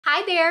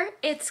Hi there,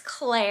 it's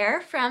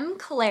Claire from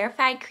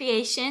Clarified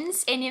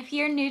Creations, and if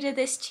you're new to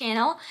this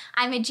channel,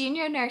 I'm a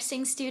junior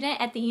nursing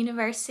student at the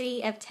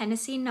University of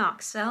Tennessee,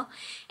 Knoxville,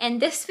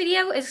 and this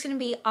video is going to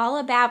be all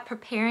about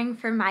preparing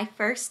for my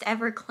first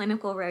ever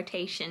clinical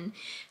rotation.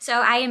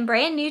 So I am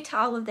brand new to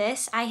all of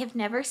this. I have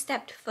never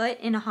stepped foot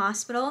in a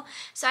hospital,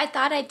 so I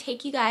thought I'd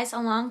take you guys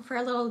along for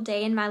a little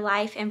day in my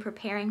life and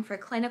preparing for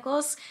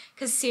clinicals,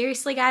 because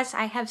seriously guys,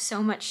 I have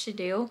so much to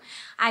do.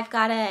 I've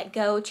got to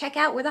go check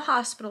out where the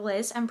hospital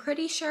is. I'm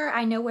pretty sure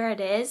I know where it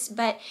is,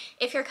 but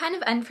if you're kind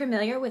of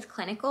unfamiliar with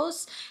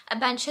clinicals, a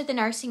bunch of the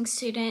nursing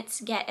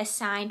students get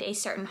assigned a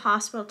certain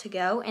hospital to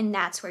go, and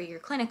that's where your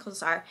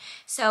clinicals are.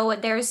 So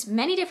there's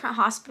many different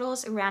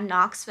hospitals around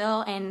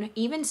Knoxville and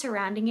even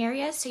surrounding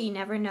areas, so you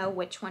never know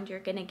which one you're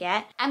gonna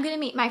get. I'm gonna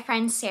meet my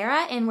friend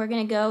Sarah, and we're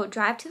gonna go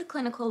drive to the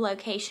clinical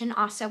location.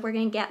 Also, we're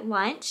gonna get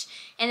lunch,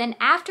 and then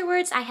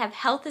afterwards I have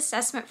health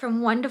assessment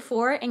from 1 to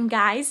 4, and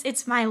guys,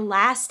 it's my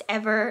last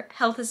ever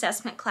health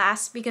assessment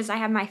class because I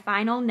have my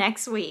final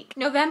next week.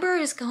 November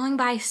is going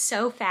by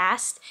so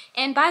fast,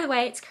 and by the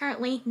way, it's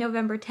currently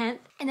November 10th.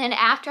 And then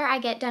after I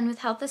get done with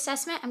health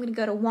assessment, I'm gonna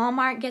go to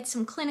Walmart, get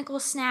some clinical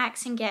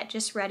snacks, and get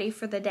just ready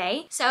for the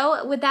day.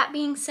 So with that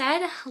being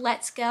said,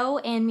 let's go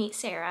and meet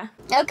Sarah.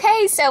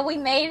 Okay, so we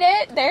made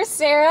it. There's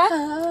Sarah.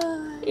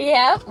 Hi.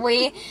 Yep,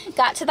 we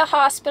got to the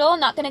hospital.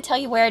 Not gonna tell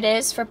you where it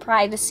is for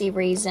privacy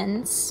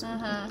reasons.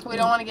 We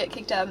don't want to get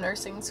kicked out of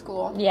nursing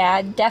school.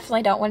 Yeah,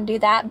 definitely don't want to do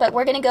that, but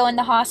we're gonna go in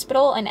the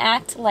hospital and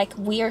act like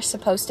we are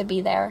supposed to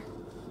be there.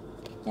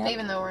 Yep.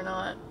 Even though we're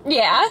not.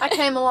 Yeah. I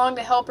came along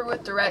to help her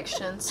with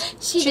directions.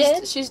 She's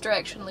did? She's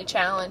directionally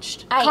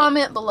challenged.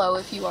 Comment below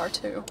if you are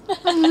too.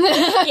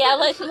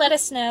 Yeah, let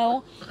us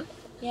know.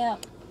 Yeah.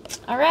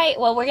 All right,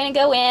 well, we're going to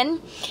go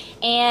in,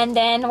 and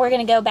then we're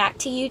going to go back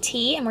to UT,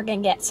 and we're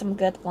going to get some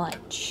good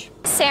lunch.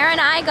 Sarah and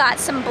I got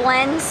some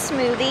blend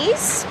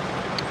smoothies.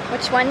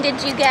 Which one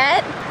did you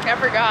get? I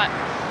forgot.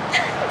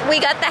 We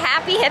got the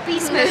Happy Hippie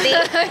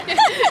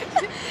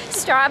smoothie.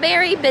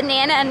 Strawberry,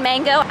 banana, and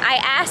mango. I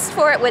asked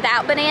for it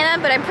without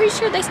banana, but I'm pretty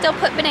sure they still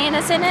put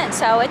bananas in it,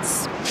 so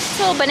it's a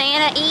little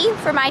banana-y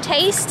for my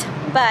taste,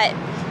 but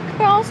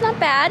overall it's not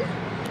bad.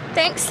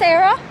 Thanks,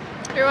 Sarah.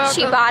 You're welcome.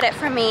 She bought it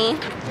for me.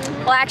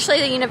 Well, actually,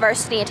 the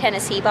University of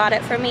Tennessee bought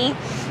it for me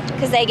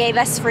because they gave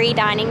us free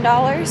dining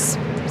dollars,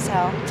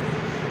 so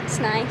it's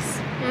nice.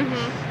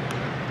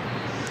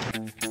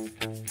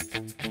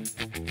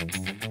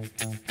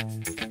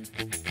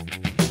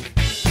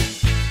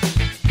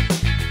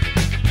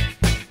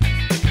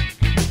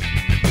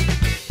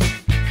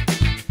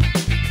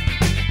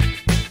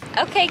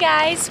 Okay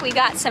guys, we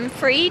got some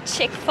free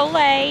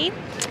Chick-fil-A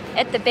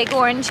at the Big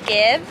Orange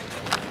Give.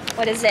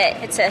 What is it?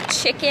 It's a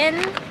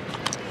chicken.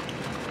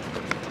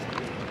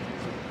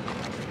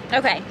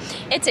 Okay,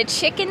 it's a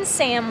chicken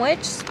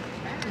sandwich,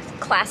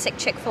 classic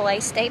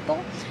Chick-fil-A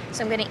staple.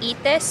 So I'm gonna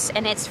eat this,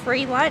 and it's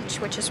free lunch,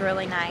 which is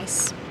really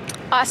nice.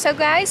 Also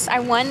guys, I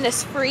won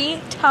this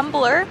free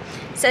tumbler.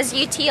 It says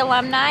UT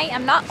alumni.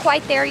 I'm not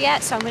quite there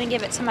yet, so I'm gonna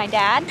give it to my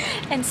dad.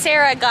 And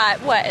Sarah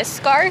got, what, a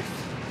scarf?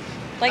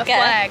 Like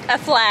a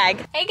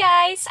flag. Hey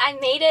guys, I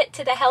made it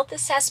to the health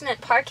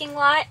assessment parking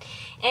lot,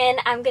 and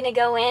I'm gonna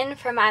go in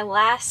for my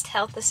last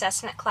health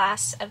assessment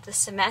class of the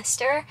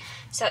semester.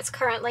 So it's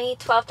currently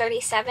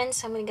 12:37,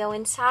 so I'm gonna go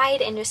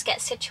inside and just get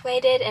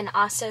situated and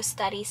also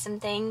study some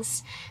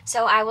things.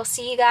 So I will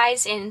see you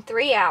guys in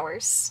 3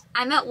 hours.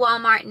 I'm at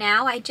Walmart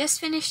now. I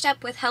just finished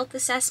up with health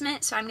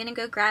assessment, so I'm gonna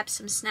go grab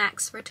some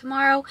snacks for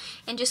tomorrow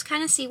and just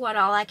kind of see what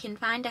all I can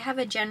find. I have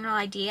a general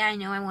idea. I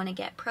know I want to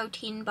get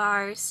protein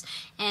bars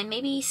and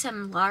maybe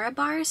some Lara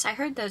bars. I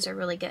heard those are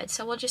really good,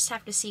 so we'll just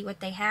have to see what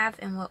they have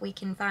and what we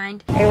can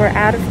find. They were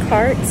out of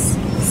carts,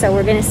 so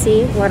we're gonna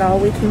see what all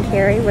we can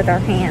carry with our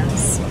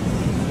hands.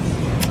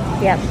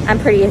 Yep, I'm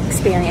pretty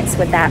experienced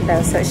with that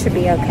though, so it should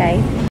be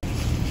okay.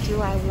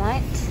 Do I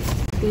want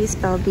these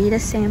Velveeta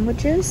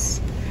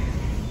sandwiches?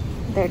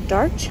 They're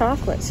dark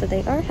chocolate, so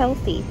they are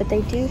healthy, but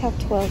they do have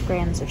 12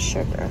 grams of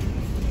sugar.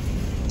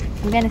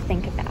 I'm gonna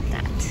think about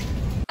that.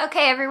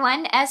 Okay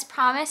everyone, as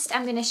promised,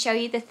 I'm gonna show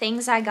you the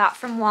things I got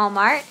from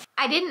Walmart.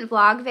 I didn't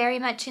vlog very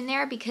much in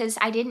there because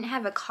I didn't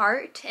have a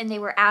cart and they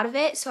were out of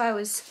it, so I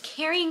was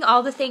carrying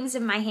all the things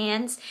in my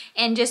hands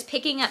and just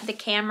picking up the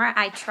camera.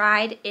 I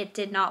tried, it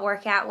did not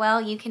work out well.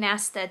 You can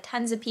ask the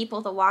tons of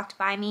people that walked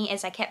by me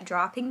as I kept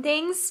dropping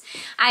things.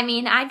 I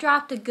mean, I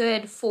dropped a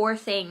good 4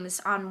 things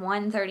on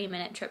one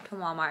 30-minute trip to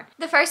Walmart.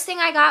 The first thing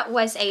I got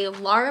was a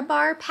Lara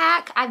bar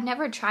pack. I've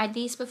never tried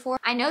these before.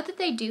 I know that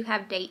they do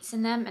have dates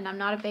in them, and I'm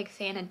not a big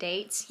fan of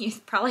dates. You're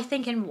probably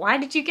thinking, why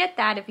did you get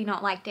that if you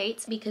don't like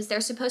dates? Because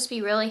they're supposed to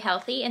be really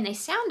healthy, and they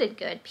sounded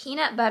good.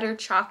 Peanut butter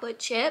chocolate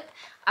chip.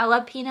 I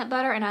love peanut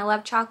butter and I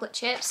love chocolate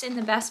chips, and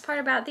the best part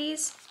about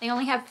these, they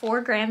only have 4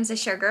 grams of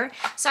sugar.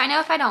 So I know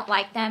if I don't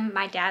like them,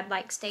 my dad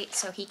likes dates,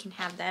 so he can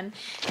have them.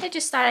 I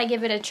just thought I'd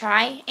give it a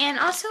try. And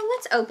also,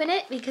 let's open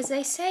it because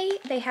they say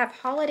they have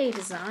holiday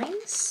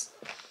designs.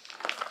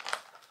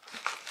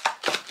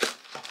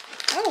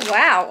 Oh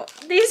wow,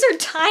 these are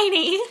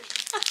tiny.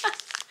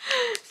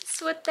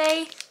 That's what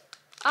they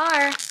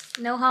are.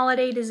 No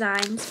holiday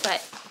designs,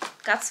 but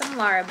got some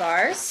Lara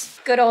bars.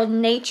 Good old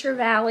Nature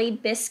Valley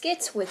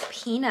biscuits with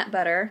peanut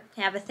butter.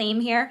 I have a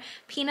theme here.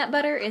 Peanut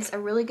butter is a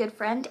really good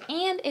friend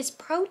and is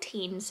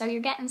protein, so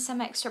you're getting some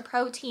extra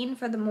protein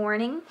for the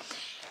morning.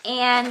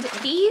 And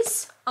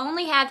these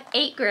only have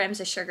 8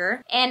 grams of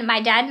sugar, and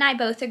my dad and I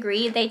both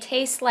agree they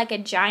taste like a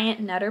giant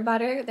Nutter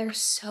Butter. They're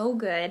so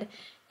good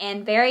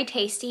and very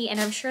tasty, and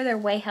I'm sure they're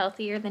way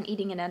healthier than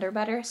eating a Nutter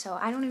Butter, so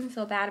I don't even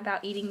feel bad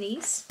about eating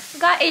these.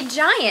 Got a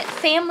giant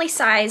family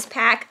size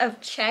pack of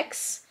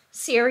Chex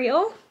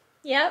cereal.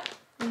 Yep,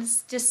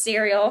 it's just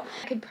cereal.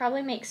 I could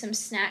probably make some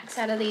snacks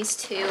out of these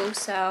too,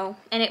 so,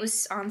 and it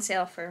was on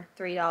sale for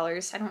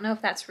 $3. I don't know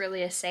if that's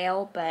really a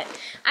sale, but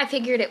I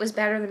figured it was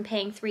better than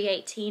paying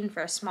 $3.18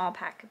 for a small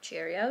pack of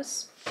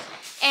Cheerios.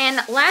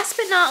 And last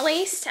but not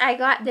least, I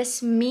got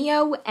this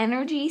Mio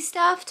energy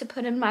stuff to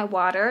put in my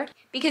water.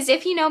 Because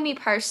if you know me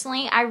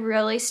personally, I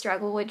really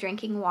struggle with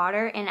drinking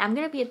water, and I'm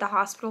going to be at the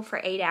hospital for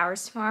 8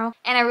 hours tomorrow.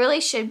 And I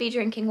really should be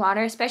drinking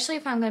water, especially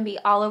if I'm going to be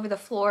all over the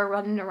floor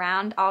running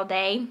around all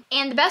day.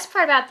 And the best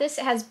part about this,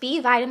 it has B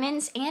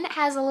vitamins and it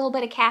has a little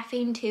bit of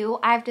caffeine too.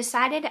 I've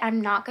decided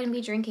I'm not going to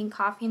be drinking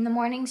coffee in the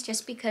mornings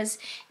just because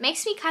it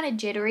makes me kind of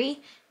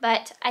jittery.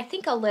 But I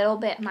think a little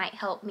bit might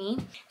help me.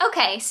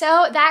 Okay,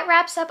 so that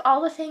wraps up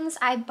all the things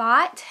I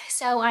bought.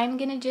 So I'm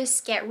gonna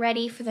just get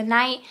ready for the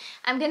night.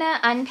 I'm gonna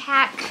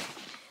unpack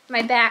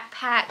my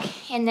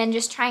backpack and then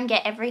just try and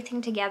get everything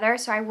together.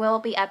 So I will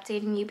be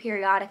updating you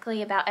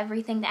periodically about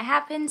everything that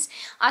happens.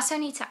 Also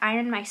need to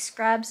iron my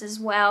scrubs as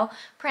well,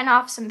 print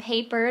off some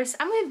papers.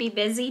 I'm gonna be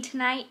busy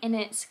tonight and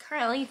it's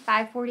currently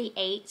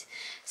 5:48.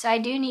 So I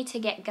do need to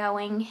get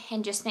going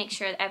and just make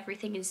sure that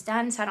everything is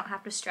done so I don't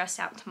have to stress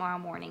out tomorrow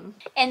morning.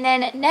 And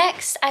then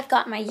next, I've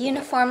got my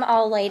uniform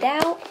all laid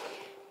out.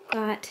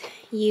 Got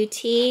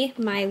UT,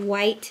 my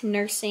white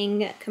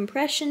nursing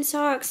compression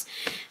socks.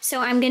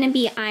 So I'm gonna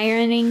be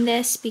ironing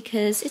this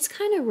because it's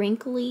kind of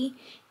wrinkly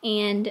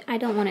and I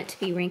don't want it to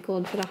be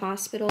wrinkled for the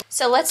hospital.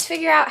 So let's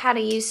figure out how to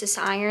use this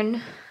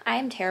iron. I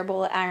am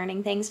terrible at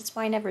ironing things, that's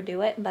why I never do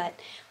it, but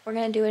we're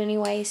gonna do it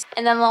anyways.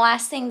 And then the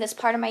last thing that's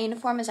part of my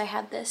uniform is I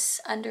have this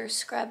under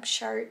scrub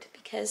shirt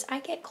because I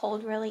get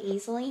cold really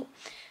easily.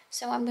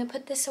 So I'm gonna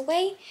put this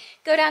away,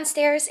 go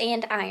downstairs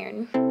and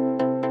iron.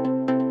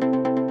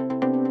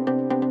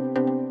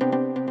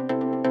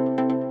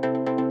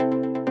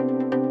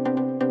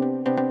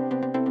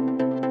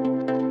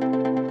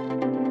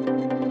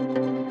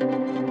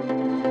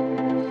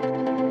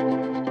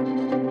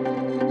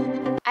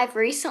 I've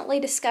recently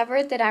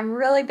discovered that I'm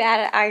really bad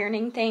at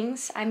ironing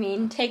things. I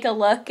mean, take a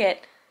look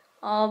at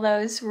all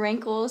those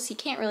wrinkles. You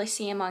can't really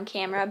see them on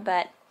camera,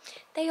 but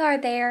they are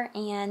there,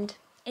 and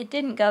it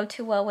didn't go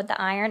too well with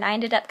the iron. I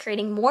ended up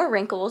creating more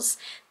wrinkles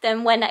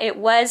than when it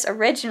was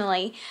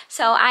originally.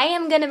 So I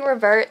am going to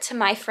revert to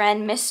my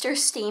friend Mr.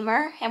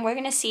 Steamer, and we're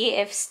going to see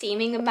if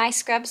steaming my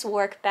scrubs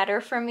work better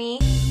for me.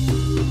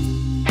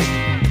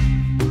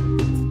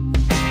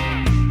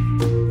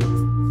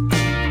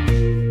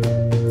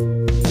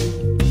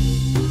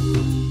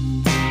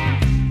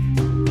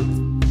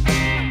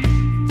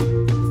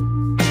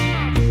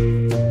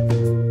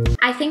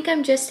 I think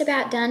I'm just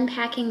about done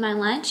packing my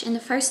lunch, and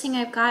the first thing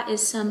I've got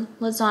is some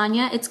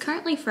lasagna. It's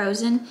currently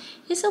frozen.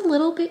 It's a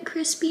little bit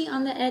crispy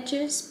on the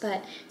edges,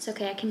 but it's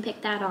okay, I can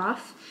pick that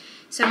off.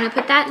 So I'm gonna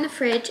put that in the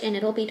fridge and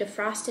it'll be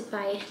defrosted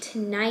by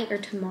tonight or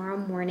tomorrow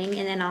morning,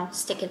 and then I'll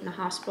stick it in the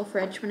hospital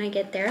fridge when I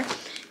get there.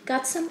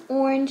 Got some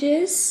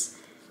oranges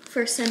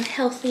for some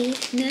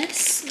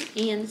healthiness,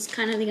 and it's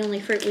kind of the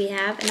only fruit we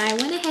have. And I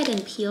went ahead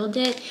and peeled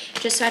it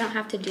just so I don't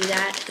have to do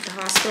that at the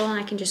hospital, and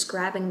I can just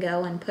grab and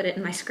go and put it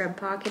in my scrub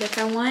pocket if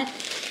I want.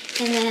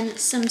 And then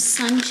some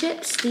Sun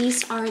Chips.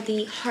 These are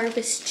the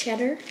Harvest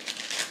Cheddar.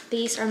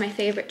 These are my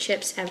favorite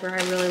chips ever.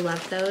 I really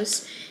love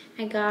those.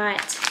 I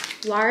got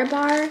Lara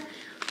Bar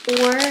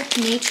or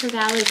Nature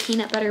Valley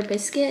peanut butter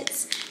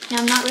biscuits. Now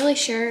I'm not really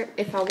sure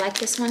if I'll like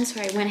this one, so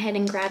I went ahead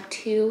and grabbed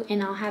 2,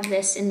 and I'll have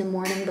this in the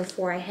morning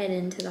before I head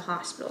into the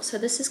hospital. So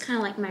this is kind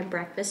of like my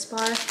breakfast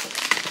bar.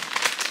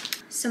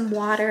 Some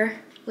water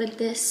with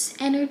this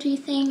energy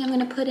thing I'm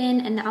gonna put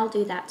in, and I'll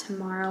do that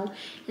tomorrow.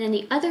 And then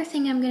the other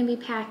thing I'm gonna be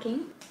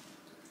packing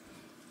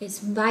is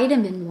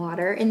vitamin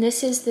water, and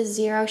this is the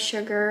 0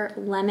 sugar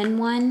lemon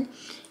one.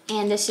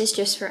 And this is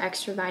just for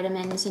extra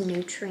vitamins and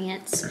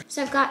nutrients.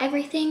 So I've got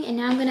everything, and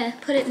now I'm gonna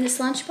put it in this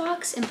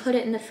lunchbox and put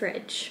it in the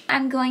fridge.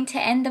 I'm going to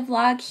end the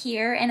vlog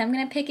here, and I'm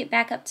gonna pick it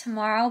back up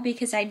tomorrow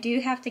because I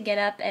do have to get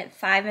up at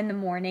 5 in the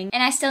morning,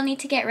 and I still need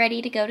to get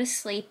ready to go to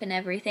sleep and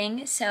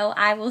everything. So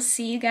I will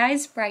see you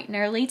guys bright and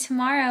early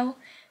tomorrow.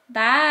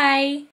 Bye!